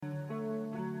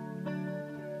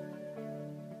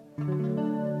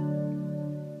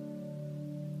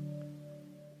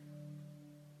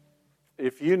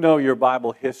If you know your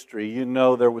Bible history, you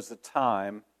know there was a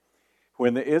time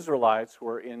when the Israelites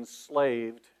were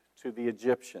enslaved to the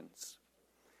Egyptians.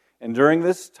 And during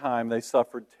this time, they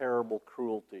suffered terrible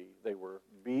cruelty. They were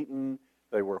beaten,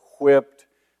 they were whipped,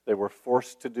 they were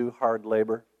forced to do hard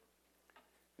labor.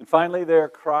 And finally, their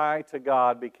cry to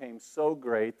God became so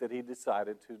great that He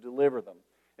decided to deliver them.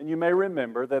 And you may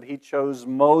remember that He chose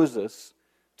Moses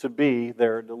to be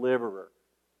their deliverer.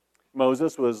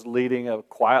 Moses was leading a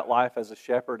quiet life as a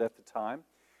shepherd at the time,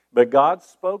 but God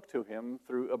spoke to him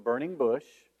through a burning bush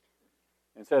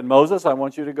and said, Moses, I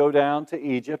want you to go down to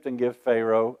Egypt and give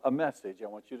Pharaoh a message. I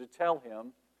want you to tell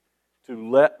him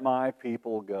to let my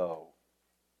people go.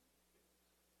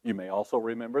 You may also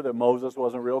remember that Moses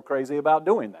wasn't real crazy about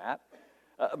doing that,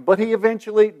 but he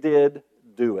eventually did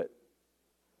do it.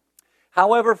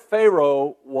 However,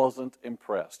 Pharaoh wasn't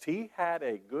impressed. He had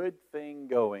a good thing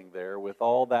going there with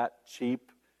all that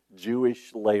cheap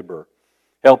Jewish labor,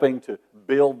 helping to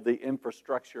build the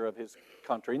infrastructure of his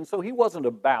country. And so he wasn't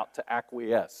about to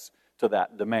acquiesce to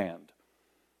that demand.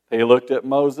 He looked at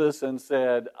Moses and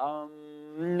said,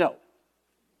 no.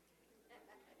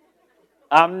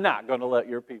 I'm not going to let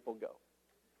your people go.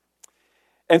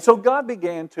 And so God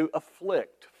began to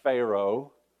afflict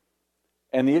Pharaoh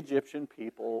and the Egyptian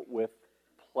people with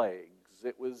plagues.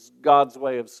 It was God's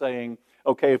way of saying,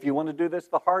 okay, if you want to do this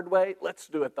the hard way, let's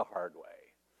do it the hard way.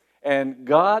 And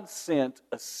God sent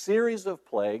a series of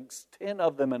plagues, 10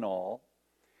 of them in all.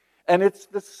 And it's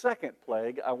the second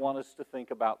plague I want us to think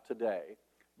about today,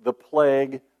 the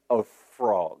plague of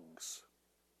frogs.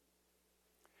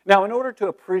 Now, in order to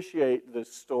appreciate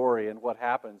this story and what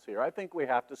happens here, I think we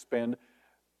have to spend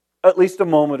at least a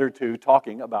moment or two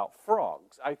talking about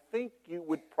frogs. I think you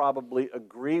would probably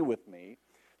agree with me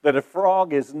that a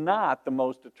frog is not the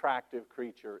most attractive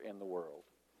creature in the world.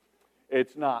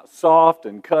 It's not soft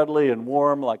and cuddly and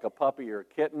warm like a puppy or a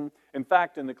kitten. In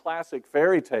fact, in the classic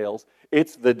fairy tales,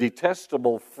 it's the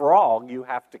detestable frog you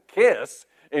have to kiss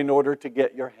in order to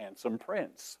get your handsome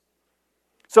prince.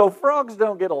 So frogs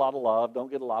don't get a lot of love,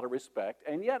 don't get a lot of respect,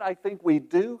 and yet I think we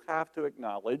do have to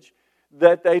acknowledge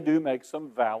that they do make some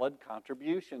valid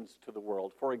contributions to the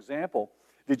world. For example,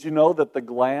 did you know that the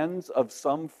glands of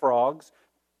some frogs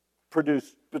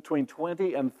produce between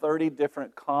 20 and 30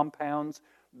 different compounds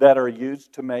that are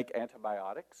used to make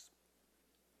antibiotics?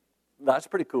 That's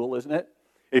pretty cool, isn't it?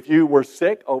 If you were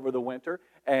sick over the winter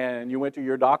and you went to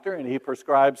your doctor and he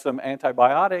prescribed some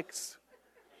antibiotics,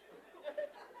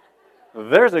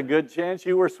 there's a good chance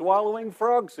you were swallowing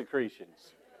frog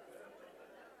secretions.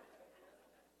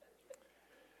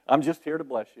 I'm just here to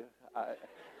bless you.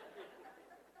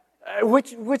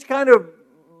 Which kind of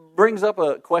brings up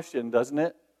a question, doesn't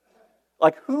it?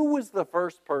 Like, who was the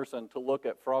first person to look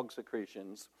at frog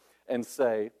secretions and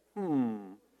say,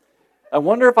 I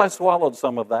wonder if I swallowed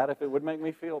some of that, if it would make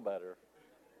me feel better?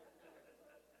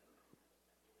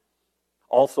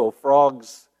 Also,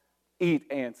 frogs eat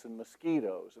ants and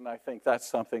mosquitoes, and I think that's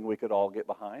something we could all get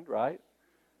behind, right?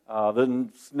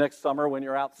 Then next summer when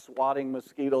you're out swatting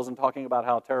mosquitoes and talking about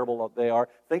how terrible they are,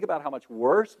 think about how much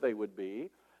worse they would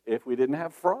be if we didn't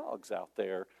have frogs out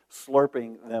there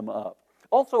slurping them up.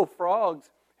 Also, frogs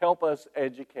help us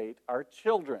educate our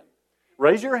children.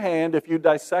 Raise your hand if you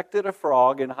dissected a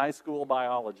frog in high school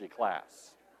biology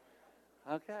class.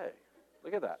 Okay,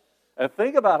 look at that. And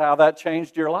think about how that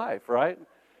changed your life, right?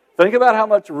 Think about how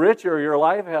much richer your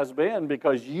life has been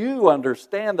because you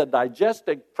understand the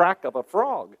digestive tract of a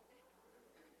frog.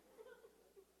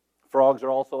 Frogs are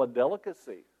also a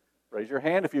delicacy. Raise your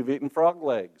hand if you've eaten frog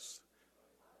legs.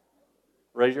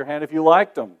 Raise your hand if you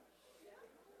liked them.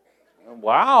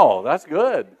 Wow, that's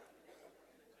good.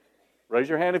 Raise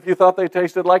your hand if you thought they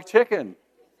tasted like chicken.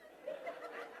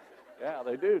 Yeah,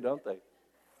 they do, don't they?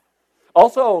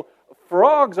 Also,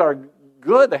 frogs are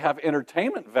good. They have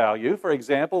entertainment value. For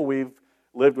example, we've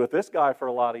lived with this guy for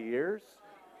a lot of years,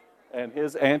 and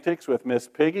his antics with Miss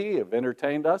Piggy have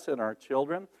entertained us and our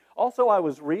children. Also, I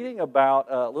was reading about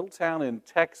a little town in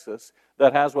Texas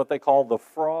that has what they call the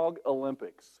Frog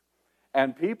Olympics.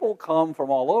 And people come from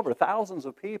all over, thousands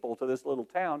of people to this little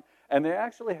town, and they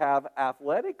actually have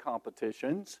athletic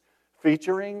competitions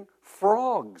featuring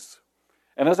frogs.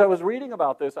 And as I was reading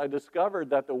about this, I discovered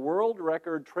that the world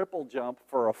record triple jump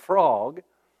for a frog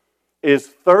is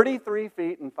 33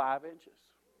 feet and 5 inches.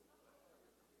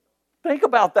 Think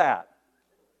about that.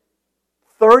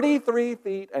 33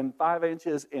 feet and 5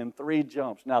 inches in 3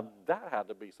 jumps. Now, that had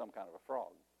to be some kind of a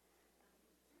frog.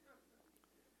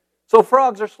 So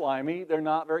frogs are slimy. They're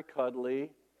not very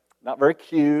cuddly, not very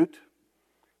cute.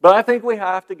 But I think we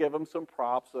have to give them some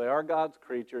props. They are God's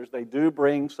creatures. They do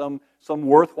bring some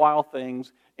worthwhile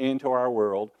things into our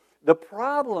world. The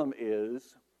problem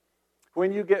is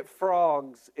when you get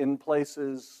frogs in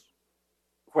places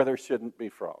where there shouldn't be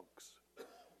frogs.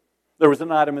 There was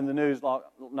an item in the news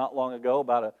not long ago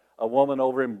about a woman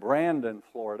over in Brandon,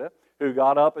 Florida, who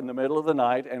got up in the middle of the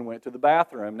night and went to the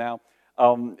bathroom. Now,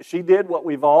 she did what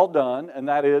we've all done, and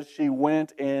that is she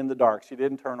went in the dark. She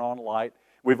didn't turn on a light.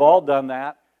 We've all done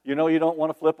that. You know you don't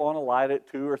want to flip on a light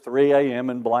at 2 or 3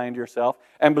 a.m. and blind yourself.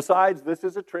 And besides, this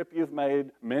is a trip you've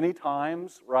made many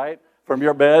times, right? From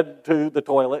your bed to the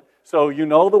toilet. So you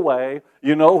know the way.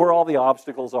 You know where all the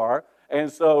obstacles are.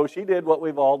 And so she did what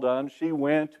we've all done. She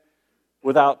went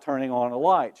without turning on a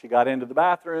light. She got into the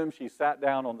bathroom. She sat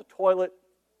down on the toilet.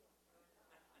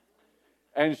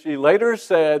 And she later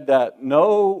said that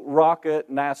no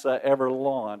rocket NASA ever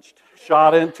launched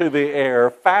shot into the air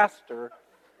faster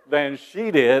than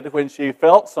she did when she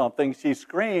felt something. She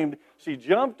screamed, she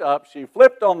jumped up, she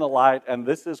flipped on the light, and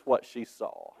this is what she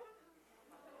saw.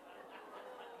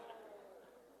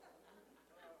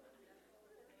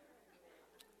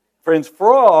 Friends,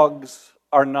 frogs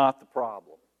are not the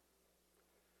problem.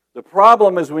 The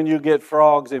problem is when you get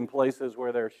frogs in places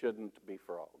where there shouldn't be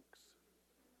frogs.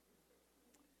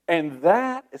 And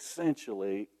that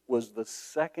essentially was the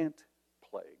second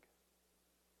plague.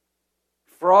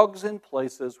 Frogs in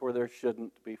places where there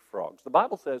shouldn't be frogs. The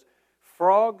Bible says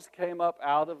frogs came up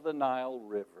out of the Nile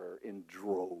River in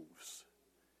droves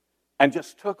and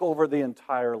just took over the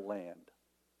entire land.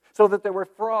 So that there were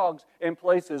frogs in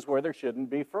places where there shouldn't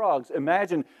be frogs.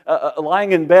 Imagine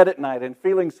lying in bed at night and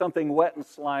feeling something wet and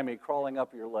slimy crawling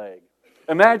up your leg.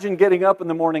 Imagine getting up in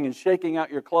the morning and shaking out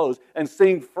your clothes and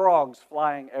seeing frogs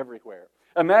flying everywhere.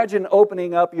 Imagine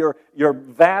opening up your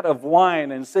vat of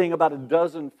wine and seeing about a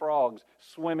dozen frogs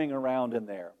swimming around in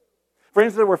there.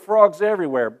 Friends, there were frogs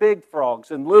everywhere, big frogs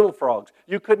and little frogs.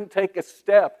 You couldn't take a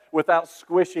step without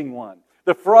squishing one.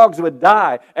 The frogs would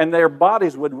die and their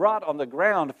bodies would rot on the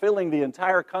ground, filling the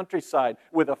entire countryside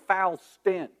with a foul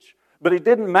stench. But it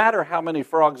didn't matter how many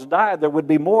frogs died. There would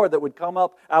be more that would come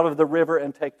up out of the river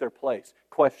and take their place.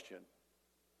 Question: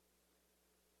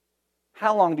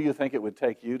 how long do you think it would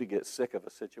take you to get sick of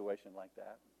a situation like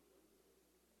that?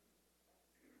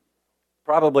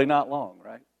 Probably not long,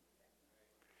 right?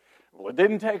 Well, it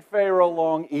didn't take Pharaoh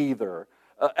long either.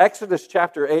 Exodus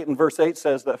chapter 8 and verse 8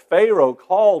 says that Pharaoh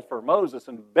called for Moses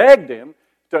and begged him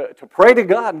to pray to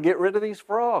God and get rid of these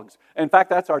frogs. In fact,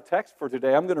 that's our text for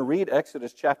today. I'm going to read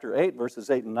Exodus chapter 8, verses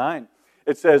 8 and 9.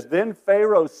 It says, "Then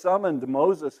Pharaoh summoned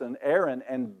Moses and Aaron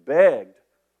and begged,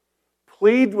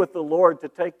 'Plead with the Lord to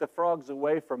take the frogs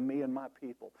away from me and my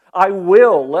people. I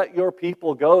will let your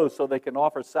people go so they can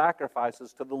offer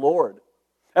sacrifices to the Lord.'"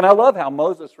 And I love how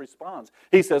Moses responds.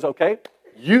 He says, "Okay,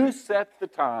 you set the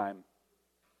time.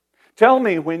 Tell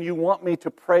me when you want me to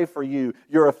pray for you,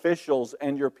 your officials,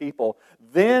 and your people.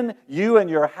 Then you and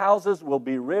your houses will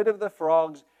be rid of the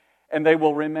frogs, and they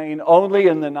will remain only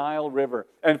in the Nile River."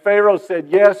 And Pharaoh said,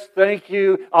 "Yes, thank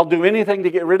you. I'll do anything to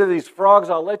get rid of these frogs.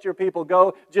 I'll let your people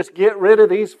go. Just get rid of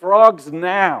these frogs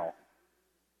now."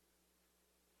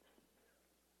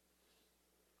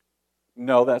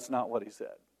 No, that's not what he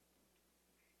said.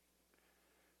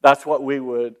 That's what we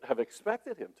would have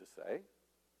expected him to say.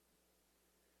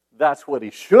 That's what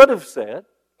he should have said.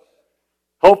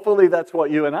 Hopefully that's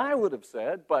what you and I would have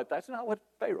said, but that's not what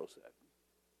Pharaoh said.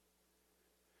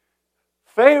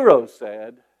 Pharaoh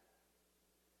said,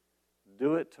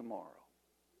 "Do it tomorrow."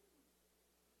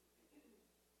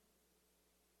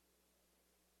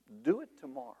 Do it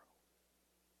tomorrow.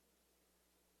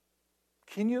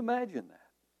 Can you imagine that?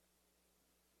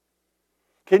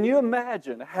 Can you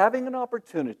imagine having an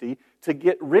opportunity to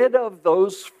get rid of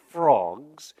those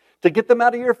frogs, to get them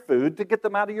out of your food, to get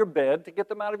them out of your bed, to get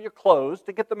them out of your clothes,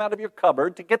 to get them out of your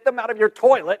cupboard, to get them out of your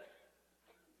toilet,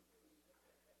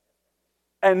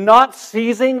 and not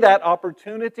seizing that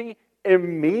opportunity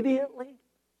immediately?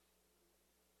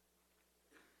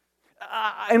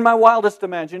 In my wildest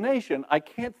imagination, I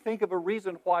can't think of a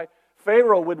reason why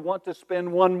Pharaoh would want to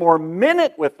spend one more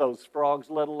minute with those frogs,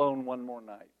 let alone one more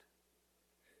night.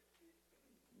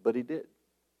 But he did.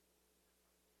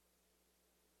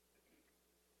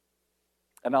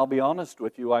 And I'll be honest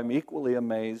with you, I'm equally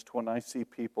amazed when I see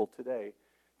people today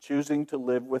choosing to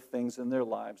live with things in their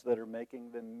lives that are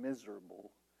making them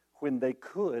miserable when they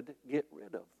could get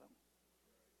rid of them.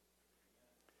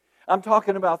 I'm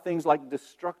talking about things like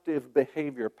destructive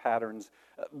behavior patterns,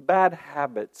 bad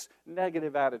habits,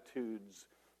 negative attitudes,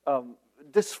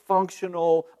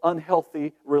 dysfunctional,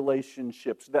 unhealthy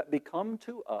relationships that become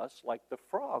to us like the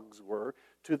frogs were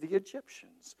to the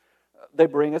Egyptians. They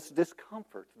bring us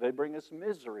discomfort. They bring us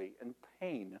misery and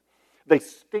pain. They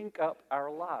stink up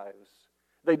our lives.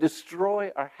 They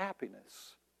destroy our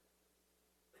happiness.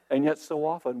 And yet so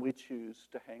often we choose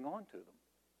to hang on to them.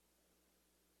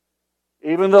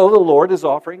 Even though the Lord is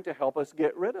offering to help us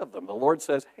get rid of them. The Lord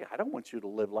says, hey, I don't want you to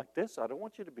live like this. I don't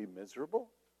want you to be miserable.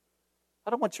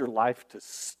 I don't want your life to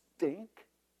stink.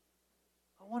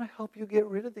 I want to help you get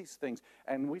rid of these things.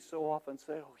 And we so often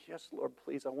say, oh, yes, Lord,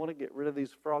 please, I want to get rid of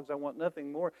these frogs. I want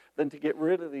nothing more than to get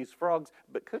rid of these frogs.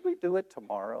 But could we do it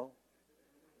tomorrow?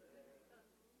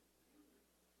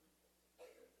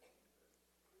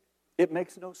 It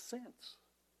makes no sense.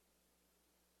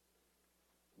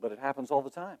 But it happens all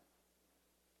the time.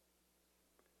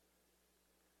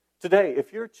 Today,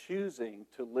 if you're choosing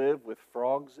to live with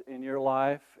frogs in your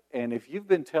life, and if you've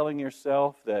been telling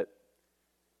yourself that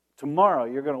tomorrow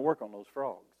you're going to work on those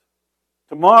frogs,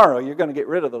 tomorrow you're going to get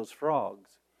rid of those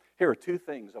frogs, here are two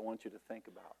things I want you to think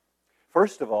about.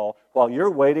 First of all, while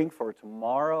you're waiting for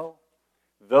tomorrow,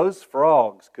 those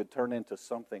frogs could turn into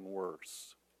something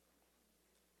worse.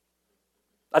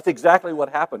 That's exactly what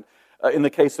happened in the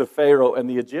case of Pharaoh and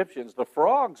the Egyptians. The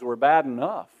frogs were bad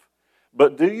enough.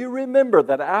 But do you remember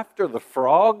that after the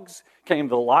frogs came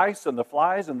the lice and the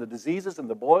flies and the diseases and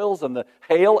the boils and the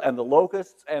hail and the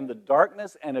locusts and the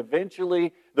darkness and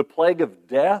eventually the plague of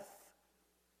death?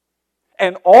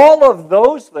 And all of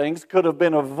those things could have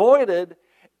been avoided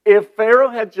if Pharaoh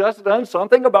had just done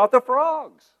something about the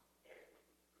frogs.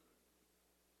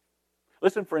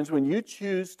 Listen, friends, when you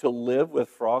choose to live with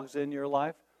frogs in your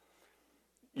life,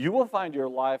 you will find your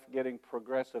life getting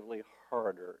progressively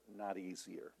harder, not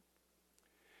easier.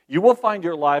 You will find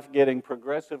your life getting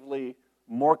progressively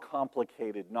more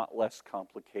complicated, not less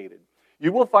complicated.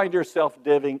 You will find yourself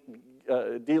dealing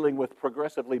with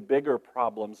progressively bigger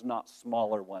problems, not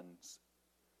smaller ones.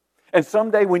 And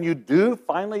someday when you do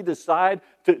finally decide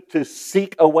to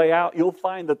seek a way out, you'll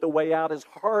find that the way out is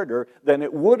harder than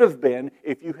it would have been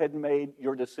if you had made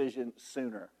your decision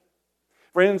sooner.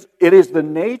 Friends, it is the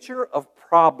nature of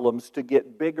problems to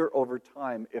get bigger over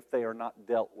time if they are not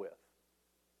dealt with.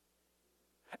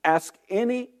 Ask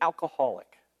any alcoholic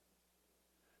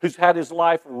who's had his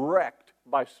life wrecked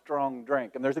by strong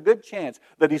drink. And there's a good chance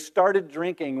that he started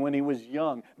drinking when he was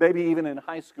young, maybe even in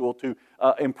high school to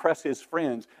impress his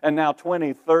friends. And now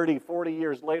 20, 30, 40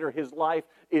 years later, his life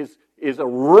is a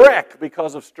wreck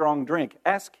because of strong drink.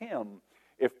 Ask him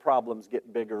if problems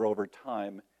get bigger over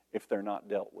time if they're not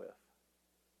dealt with.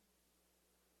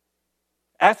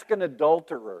 Ask an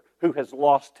adulterer who has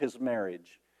lost his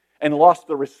marriage and lost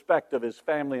the respect of his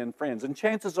family and friends. And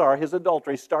chances are his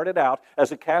adultery started out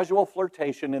as a casual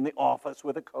flirtation in the office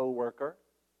with a coworker.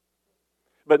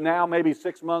 But now, maybe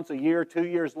 6 months, a year, 2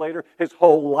 years later, his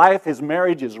whole life, his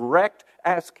marriage is wrecked.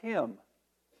 Ask him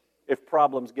if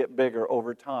problems get bigger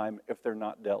over time if they're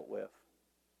not dealt with.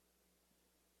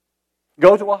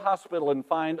 Go to a hospital and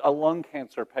find a lung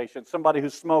cancer patient, somebody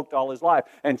who smoked all his life.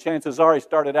 And chances are he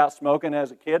started out smoking as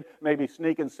a kid, maybe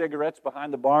sneaking cigarettes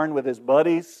behind the barn with his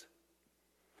buddies.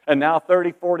 And now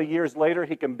 30, 40 years later,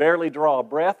 he can barely draw a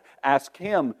breath. Ask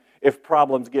him if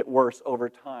problems get worse over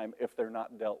time if they're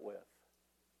not dealt with.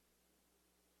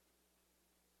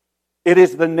 It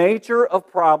is the nature of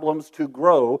problems to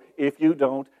grow if you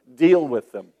don't deal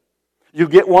with them. You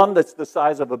get one that's the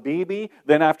size of a BB,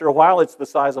 then after a while it's the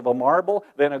size of a marble,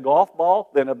 then a golf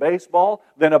ball, then a baseball,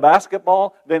 then a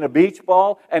basketball, then a beach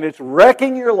ball, and it's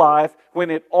wrecking your life when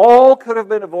it all could have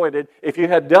been avoided if you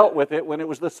had dealt with it when it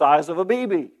was the size of a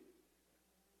BB.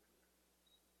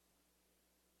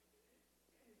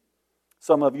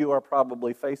 Some of you are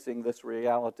probably facing this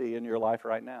reality in your life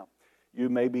right now. You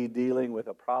may be dealing with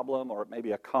a problem or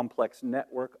maybe a complex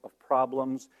network of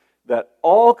problems that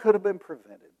all could have been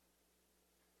prevented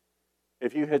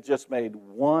if you had just made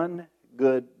one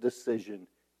good decision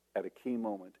at a key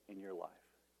moment in your life.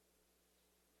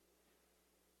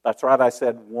 That's right, I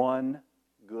said one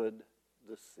good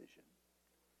decision.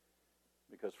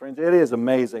 Because, friends, it is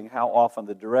amazing how often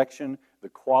the direction, the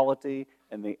quality,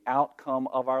 and the outcome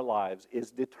of our lives is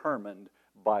determined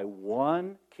by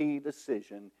one key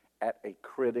decision at a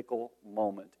critical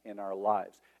moment in our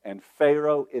lives. And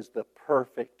Pharaoh is the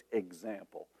perfect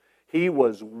example. He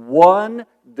was one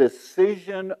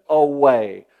decision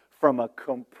away from a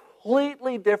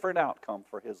completely different outcome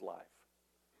for his life.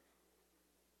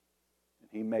 And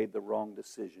he made the wrong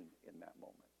decision in that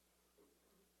moment.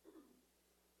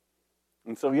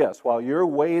 And so, yes, while you're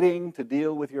waiting to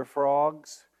deal with your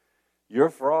frogs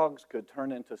could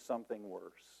turn into something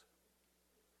worse.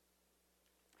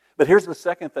 But here's the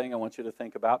second thing I want you to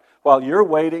think about. While you're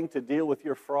waiting to deal with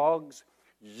your frogs,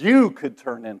 you could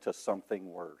turn into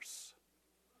something worse.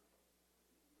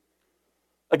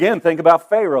 Again, think about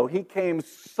Pharaoh. He came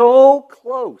so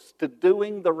close to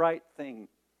doing the right thing.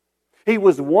 He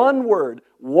was one word,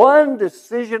 one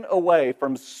decision away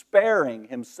from sparing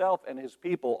himself and his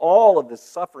people all of this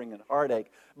suffering and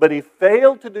heartache. But he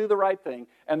failed to do the right thing.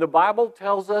 And the Bible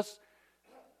tells us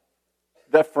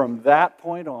that from that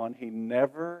point on, he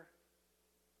never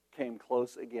came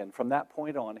close again. From that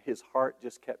point on, his heart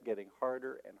just kept getting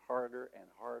harder and harder and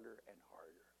harder and harder.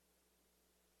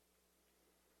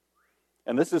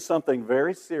 And this is something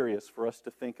very serious for us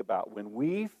to think about. When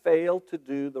we fail to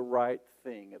do the right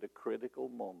thing at a critical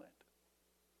moment,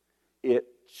 it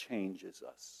changes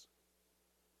us,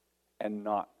 and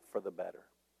not for the better.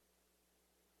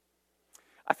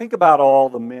 I think about all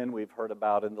the men we've heard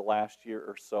about in the last year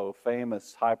or so,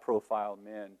 famous, high-profile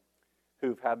men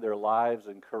who've had their lives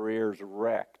and careers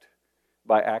wrecked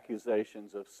by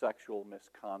accusations of sexual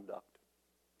misconduct.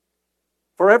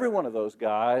 For every one of those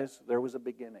guys, there was a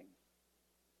beginning.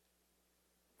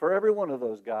 For every one of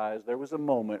those guys, there was a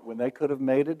moment when they could have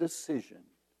made a decision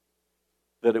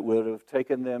that it would have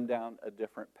taken them down a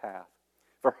different path.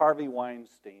 For Harvey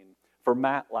Weinstein, for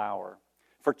Matt Lauer,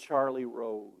 for Charlie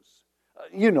Rose.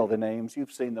 You know the names.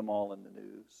 You've seen them all in the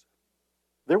news.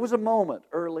 There was a moment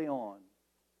early on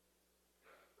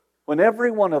when every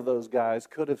one of those guys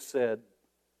could have said,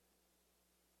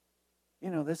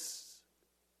 this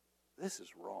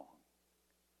is wrong.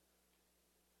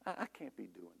 I can't be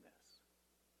doing this.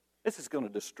 This is going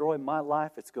to destroy my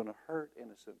life. It's going to hurt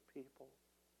innocent people.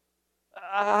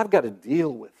 I've got to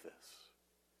deal with this.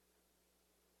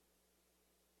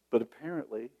 But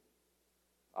apparently,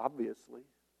 obviously,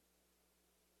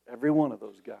 every one of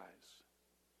those guys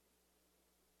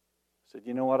said,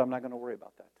 you know what, I'm not going to worry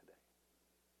about that today.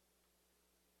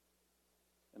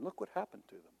 And look what happened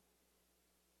to them.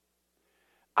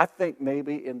 I think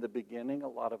maybe in the beginning, a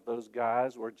lot of those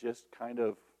guys were just kind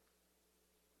of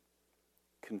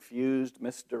confused,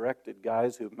 misdirected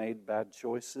guys who made bad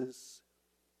choices.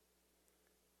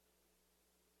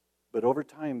 But over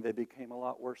time, they became a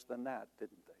lot worse than that,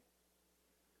 didn't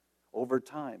they? Over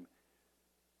time,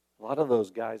 a lot of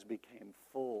those guys became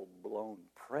full-blown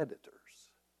predators.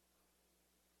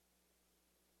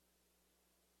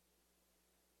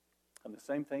 And the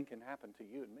same thing can happen to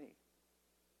you and me.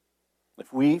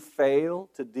 If we fail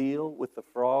to deal with the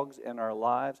frogs in our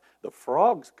lives, the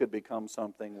frogs could become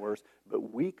something worse,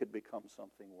 but we could become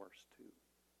something worse too.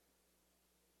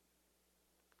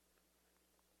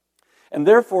 And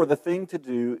therefore, the thing to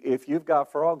do if you've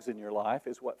got frogs in your life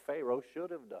is what Pharaoh should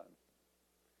have done.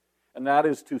 And that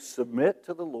is to submit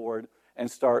to the Lord and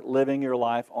start living your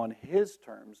life on His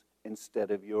terms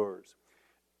instead of yours.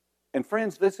 And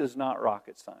friends, this is not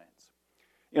rocket science.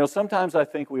 Sometimes I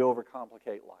think we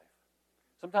overcomplicate life.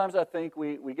 Sometimes I think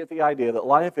we get the idea that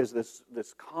life is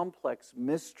this complex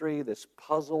mystery, this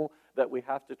puzzle that we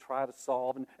have to try to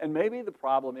solve. And maybe the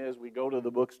problem is we go to the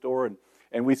bookstore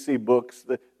and we see books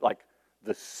that like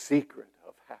The Secret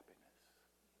of Happiness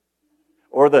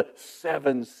or The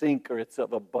 7 Secrets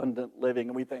of Abundant Living.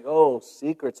 And we think, oh,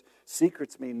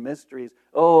 secrets mean mysteries.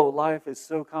 Oh, life is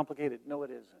so complicated. No, it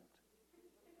isn't.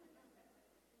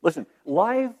 Listen,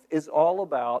 life is all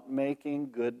about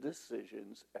making good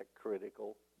decisions at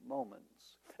critical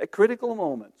moments. At critical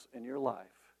moments in your life,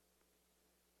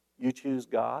 you choose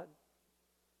God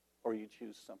or you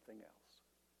choose something else.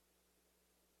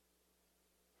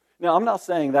 Now, I'm not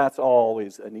saying that's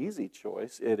always an easy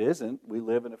choice. It isn't. We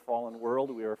live in a fallen world.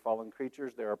 We are fallen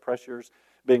creatures. There are pressures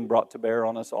being brought to bear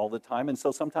on us all the time. And so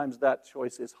sometimes that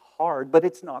choice is hard, but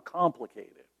it's not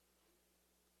complicated.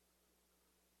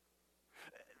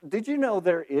 Did you know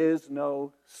there is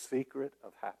no secret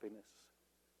of happiness?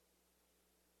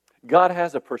 God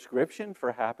has a prescription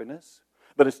for happiness,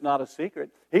 but it's not a secret.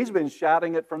 He's been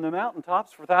shouting it from the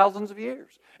mountaintops for thousands of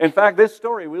years. In fact, this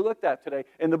story we looked at today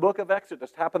in the book of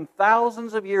Exodus happened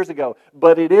thousands of years ago,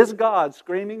 but it is God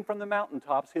screaming from the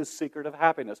mountaintops His secret of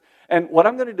happiness. And what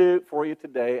I'm going to do for you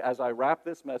today as I wrap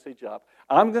this message up,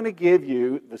 I'm going to give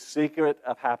you the secret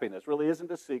of happiness. It really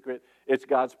isn't a secret. It's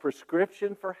God's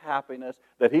prescription for happiness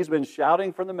that He's been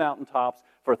shouting from the mountaintops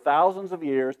for thousands of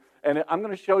years. And I'm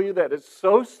going to show you that it's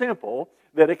so simple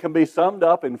that it can be summed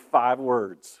up in 5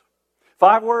 words.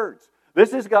 5 words.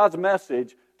 This is God's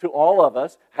message to all of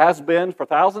us, has been for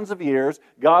thousands of years,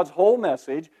 God's whole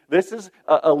message. This is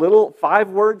a little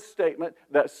 5-word statement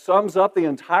that sums up the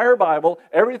entire Bible,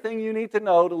 everything you need to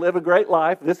know to live a great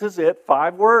life. This is it,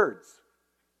 5 words.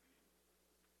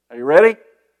 Are you ready?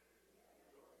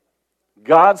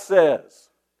 God says,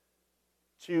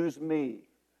 choose me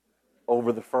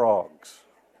over the frogs.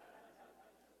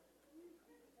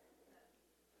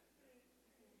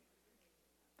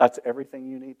 That's everything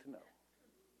you need to know.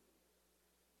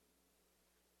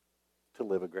 to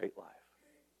live a great life.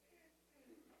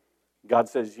 God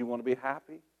says, you want to be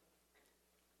happy?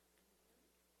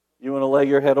 You want to lay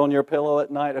your head on your pillow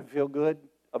at night and feel good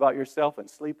about yourself and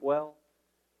sleep well?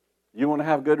 You want to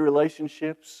have good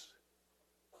relationships?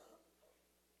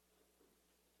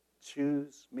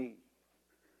 Choose me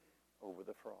over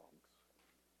the frogs.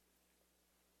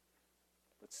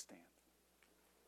 Let's stand.